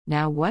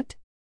Now what?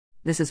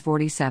 This is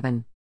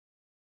 47.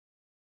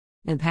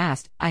 In the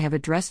past, I have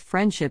addressed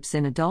friendships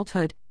in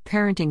adulthood,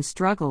 parenting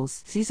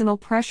struggles, seasonal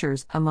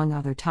pressures, among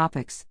other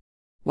topics.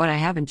 What I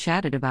haven't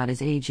chatted about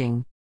is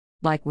aging.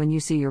 Like when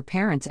you see your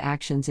parents'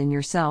 actions in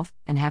yourself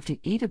and have to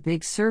eat a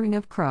big serving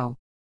of crow.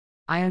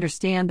 I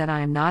understand that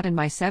I am not in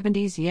my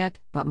 70s yet,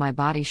 but my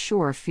body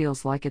sure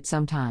feels like it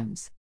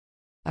sometimes.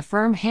 A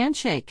firm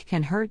handshake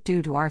can hurt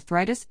due to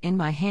arthritis in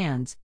my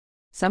hands.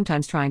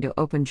 Sometimes trying to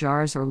open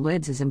jars or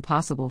lids is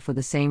impossible for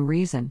the same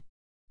reason.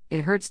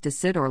 It hurts to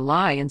sit or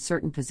lie in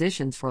certain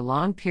positions for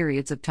long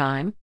periods of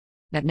time.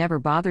 That never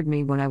bothered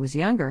me when I was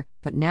younger,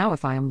 but now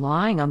if I am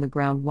lying on the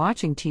ground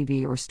watching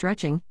TV or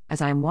stretching,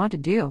 as I am wont to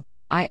do,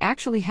 I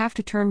actually have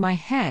to turn my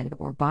head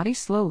or body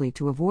slowly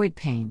to avoid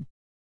pain.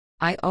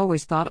 I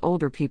always thought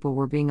older people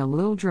were being a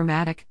little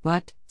dramatic,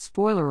 but,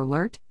 spoiler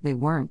alert, they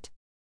weren't.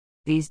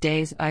 These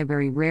days, I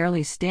very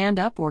rarely stand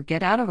up or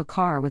get out of a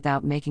car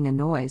without making a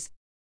noise.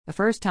 The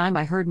first time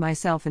I heard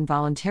myself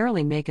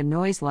involuntarily make a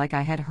noise like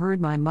I had heard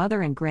my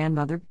mother and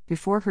grandmother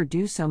before her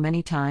do so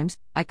many times,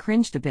 I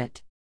cringed a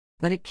bit.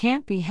 But it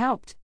can't be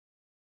helped.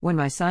 When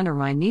my son or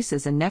my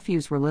nieces and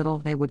nephews were little,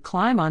 they would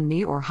climb on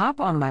me or hop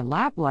on my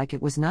lap like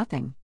it was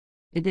nothing.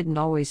 It didn't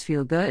always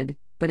feel good,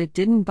 but it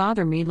didn't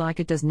bother me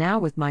like it does now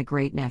with my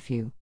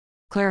great-nephew.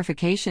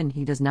 Clarification: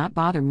 he does not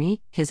bother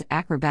me, his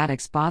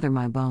acrobatics bother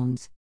my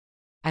bones.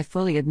 I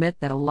fully admit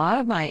that a lot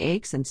of my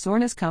aches and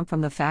soreness come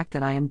from the fact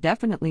that I am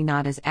definitely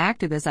not as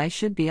active as I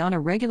should be on a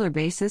regular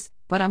basis,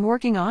 but I'm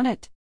working on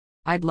it.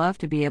 I'd love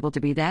to be able to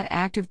be that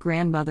active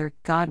grandmother,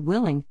 God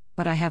willing,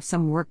 but I have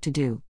some work to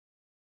do.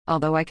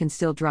 Although I can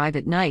still drive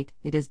at night,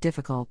 it is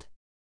difficult.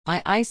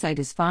 My eyesight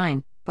is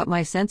fine, but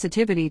my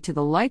sensitivity to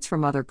the lights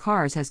from other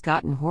cars has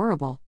gotten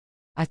horrible.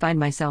 I find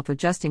myself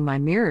adjusting my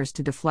mirrors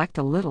to deflect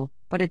a little,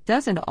 but it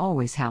doesn't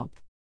always help.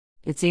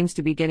 It seems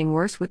to be getting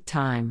worse with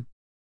time.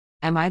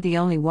 Am I the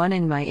only one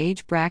in my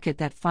age bracket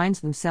that finds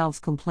themselves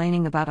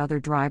complaining about other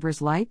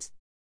drivers' lights?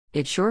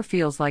 It sure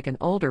feels like an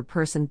older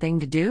person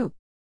thing to do.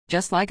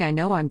 Just like I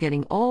know I'm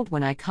getting old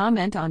when I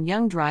comment on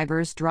young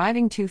drivers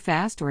driving too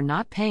fast or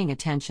not paying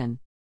attention.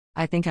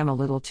 I think I'm a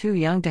little too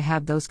young to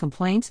have those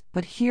complaints,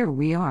 but here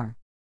we are.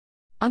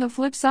 On the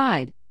flip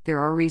side, there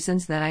are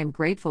reasons that I am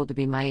grateful to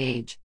be my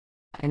age.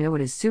 I know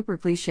it is super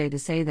cliche to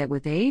say that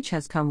with age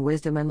has come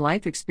wisdom and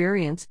life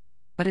experience,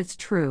 but it's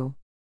true.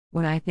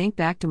 When I think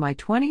back to my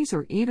 20s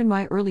or even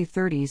my early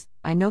 30s,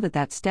 I know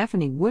that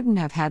Stephanie wouldn't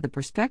have had the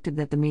perspective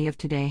that the me of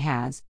today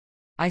has.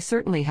 I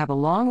certainly have a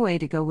long way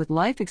to go with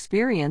life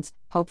experience,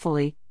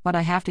 hopefully, but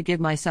I have to give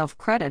myself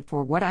credit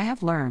for what I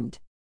have learned.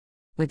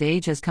 With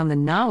age has come the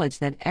knowledge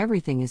that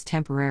everything is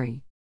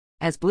temporary.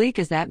 As bleak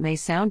as that may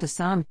sound to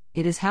some,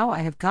 it is how I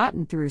have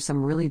gotten through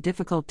some really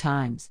difficult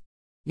times.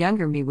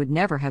 Younger me would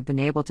never have been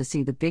able to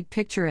see the big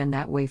picture in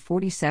that way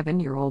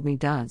 47-year-old me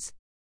does.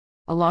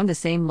 Along the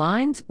same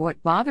lines,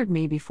 what bothered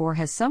me before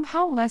has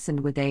somehow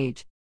lessened with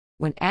age.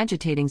 When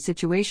agitating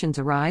situations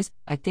arise,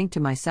 I think to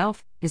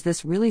myself, is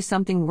this really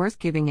something worth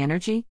giving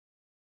energy?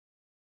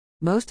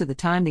 Most of the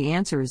time the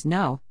answer is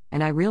no,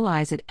 and I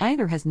realize it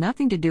either has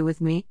nothing to do with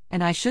me,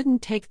 and I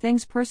shouldn't take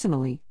things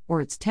personally,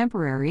 or it's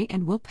temporary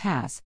and will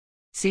pass.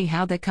 See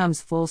how that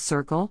comes full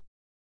circle?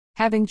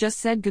 Having just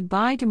said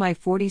goodbye to my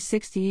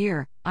 46th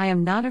year, I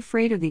am not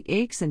afraid of the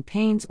aches and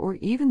pains or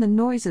even the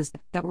noises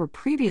that were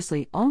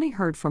previously only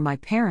heard from my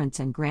parents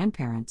and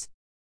grandparents.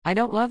 I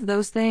don't love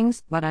those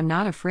things, but I'm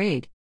not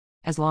afraid.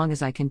 As long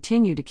as I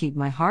continue to keep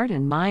my heart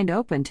and mind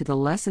open to the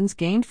lessons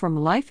gained from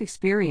life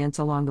experience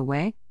along the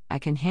way, I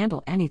can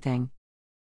handle anything.